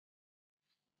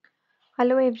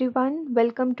Hello everyone,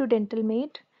 welcome to Dental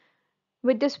Mate.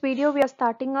 With this video, we are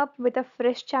starting up with a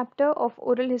fresh chapter of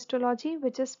oral histology,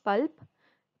 which is pulp.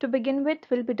 To begin with,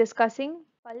 we'll be discussing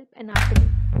pulp anatomy.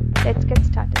 Let's get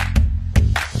started.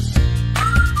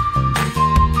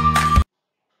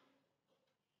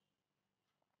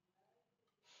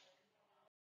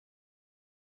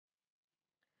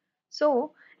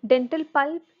 So, dental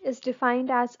pulp is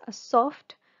defined as a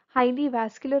soft, highly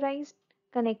vascularized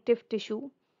connective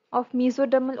tissue of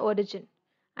mesodermal origin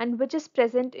and which is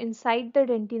present inside the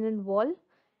dentinal wall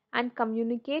and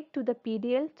communicate to the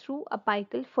PDL through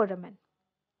apical foramen.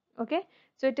 Okay,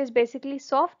 so it is basically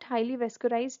soft, highly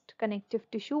vascularized connective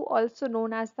tissue, also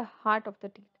known as the heart of the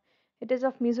teeth. It is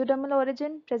of mesodermal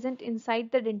origin, present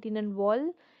inside the dentinal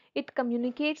wall. It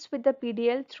communicates with the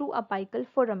PDL through apical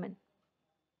foramen.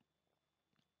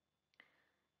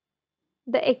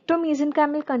 The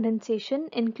ectomesenchymal condensation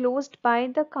enclosed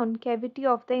by the concavity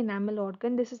of the enamel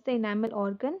organ. This is the enamel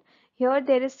organ. Here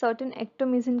there is certain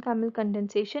ectomesenchymal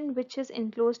condensation which is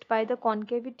enclosed by the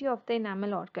concavity of the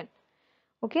enamel organ.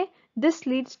 Okay, this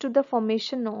leads to the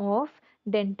formation of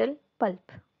dental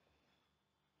pulp.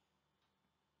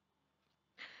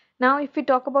 Now if we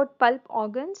talk about pulp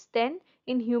organs, then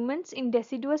in humans in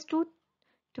deciduous tooth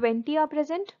 20 are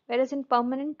present, whereas in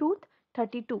permanent tooth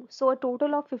 32. So a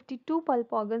total of 52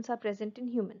 pulp organs are present in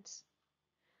humans.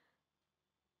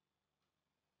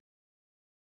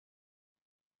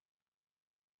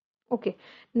 Okay,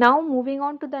 now moving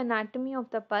on to the anatomy of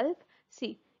the pulp.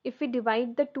 See, if we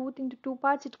divide the tooth into two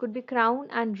parts, it could be crown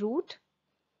and root.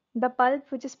 The pulp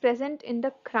which is present in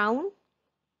the crown.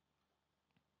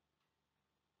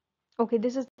 Okay,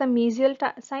 this is the mesial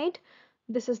side.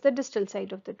 This is the distal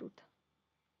side of the tooth.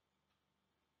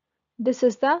 This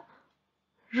is the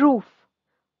roof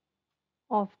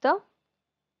of the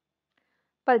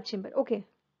pulp chamber. Okay,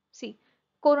 see,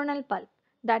 coronal pulp.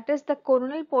 That is the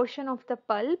coronal portion of the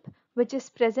pulp which is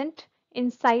present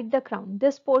inside the crown.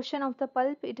 This portion of the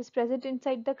pulp, it is present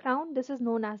inside the crown. This is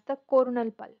known as the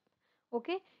coronal pulp.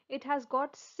 Okay, it has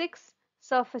got 6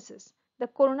 surfaces. The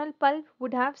coronal pulp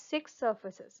would have 6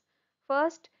 surfaces.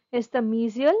 First is the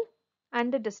mesial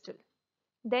and the distal.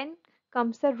 Then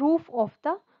comes the roof of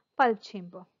the pulp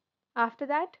chamber. After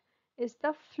that is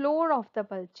the floor of the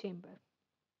pulp chamber.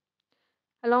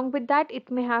 Along with that, it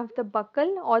may have the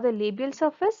buccal or the labial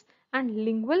surface and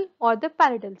lingual or the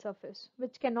parietal surface,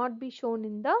 which cannot be shown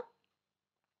in the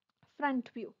front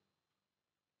view.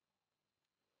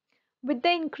 With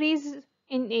the increase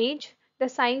in age, the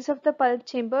size of the pulp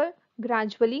chamber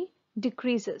gradually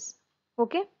decreases.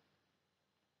 Okay.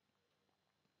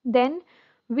 Then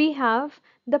we have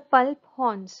the pulp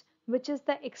horns, which is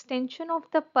the extension of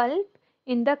the pulp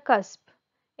in the cusp.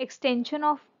 Extension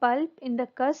of pulp in the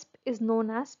cusp is known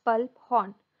as pulp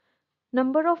horn.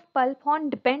 Number of pulp horn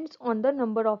depends on the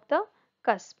number of the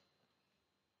cusp.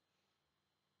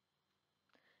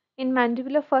 In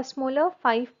mandibular first molar,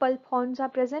 5 pulp horns are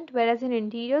present, whereas in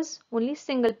anteriors, only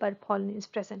single pulp horn is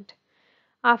present.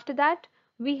 After that,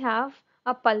 we have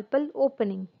a pulpal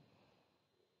opening.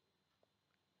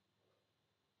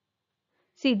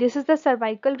 See, this is the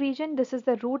cervical region, this is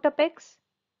the root apex.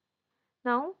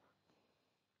 Now,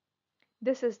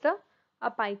 this is the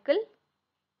apical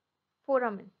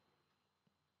foramen.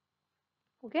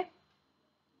 Okay.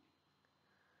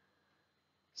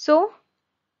 So,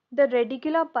 the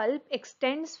radicular pulp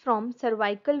extends from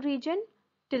cervical region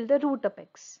till the root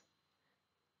apex.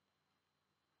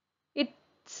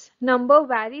 Its number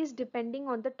varies depending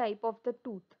on the type of the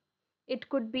tooth. It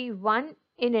could be 1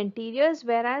 in anteriors,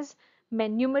 whereas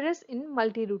numerous in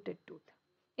multi-rooted tooth.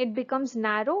 It becomes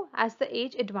narrow as the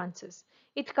age advances.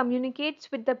 It communicates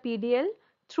with the PDL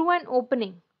through an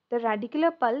opening. The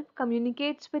radicular pulp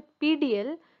communicates with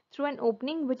PDL through an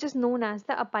opening which is known as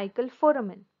the apical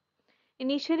foramen.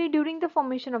 Initially, during the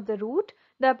formation of the root,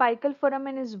 the apical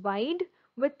foramen is wide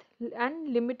with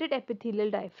an limited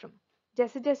epithelial diaphragm.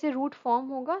 जैसे जैसे root form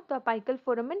होगा तो apical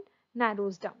foramen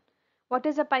narrows down. What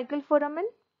is apical foramen?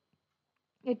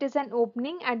 It is an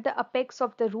opening at the apex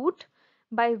of the root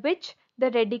by which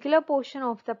the radicular portion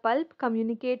of the pulp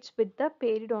communicates with the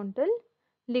periodontal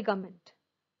ligament.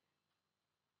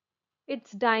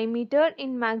 Its diameter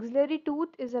in maxillary tooth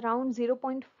is around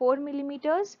 0.4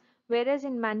 millimeters, whereas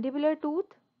in mandibular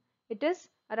tooth it is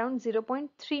around 0.3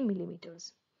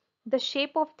 millimeters. The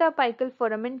shape of the apical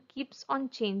foramen keeps on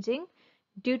changing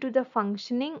due to the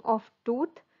functioning of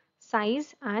tooth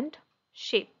size and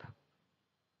shape.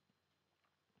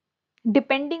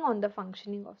 Depending on the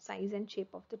functioning of size and shape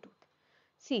of the tooth.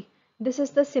 See, this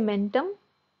is the cementum,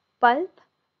 pulp,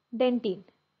 dentine.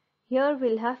 Here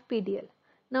we'll have PDL.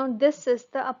 Now this is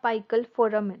the apical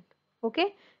foramen.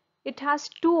 Okay, it has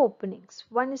two openings.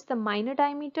 One is the minor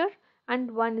diameter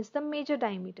and one is the major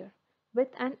diameter with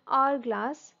an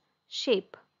hourglass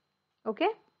shape. Okay,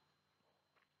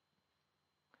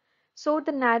 so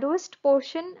the narrowest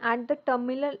portion at the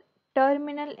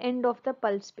terminal end of the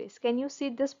pulp space. Can you see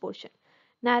this portion?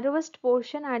 Narrowest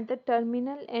portion at the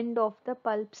terminal end of the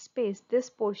pulp space. This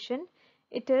portion,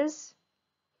 it is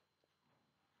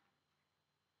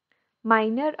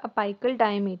minor apical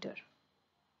diameter.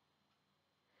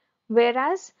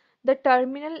 Whereas the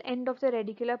terminal end of the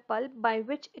radicular pulp by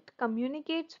which it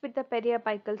communicates with the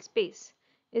periapical space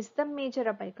is the major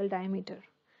apical diameter.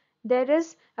 There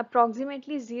is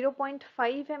approximately 0.5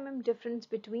 mm difference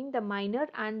between the minor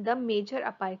and the major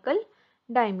apical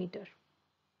diameter.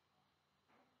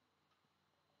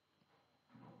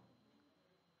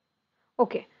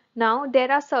 Okay, now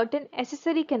there are certain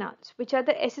accessory canals, which are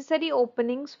the accessory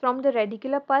openings from the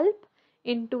radicular pulp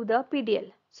into the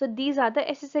PDL. So these are the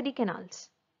accessory canals.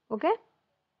 Okay.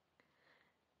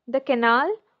 The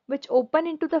canal which open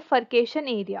into the furcation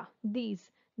area,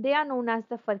 they are known as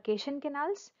the furcation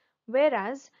canals,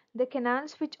 whereas the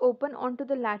canals which open onto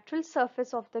the lateral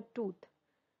surface of the tooth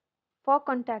for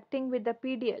contacting with the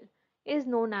PDL is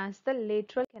known as the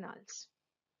lateral canals.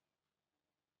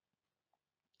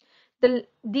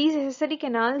 These accessory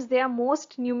canals, they are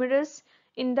most numerous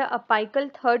in the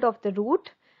apical third of the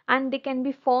root, and they can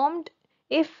be formed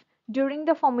if during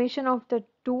the formation of the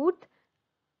tooth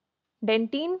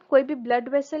dentine कोई भी blood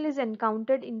vessel is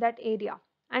encountered in that area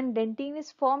and dentine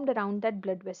is formed around that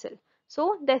blood vessel.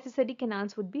 So the accessory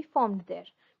canals would be formed there.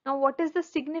 Now what is the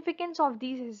significance of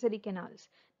these accessory canals?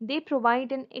 They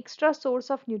provide an extra source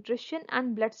of nutrition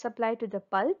and blood supply to the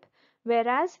pulp,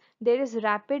 whereas there is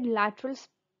rapid lateral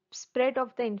spread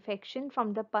of the infection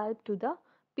from the pulp to the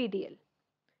PDL.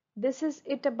 This is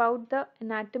it about the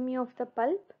anatomy of the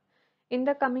pulp. In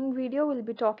the coming video, we'll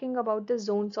be talking about the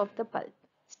zones of the pulp.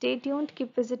 Stay tuned,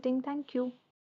 keep visiting. Thank you.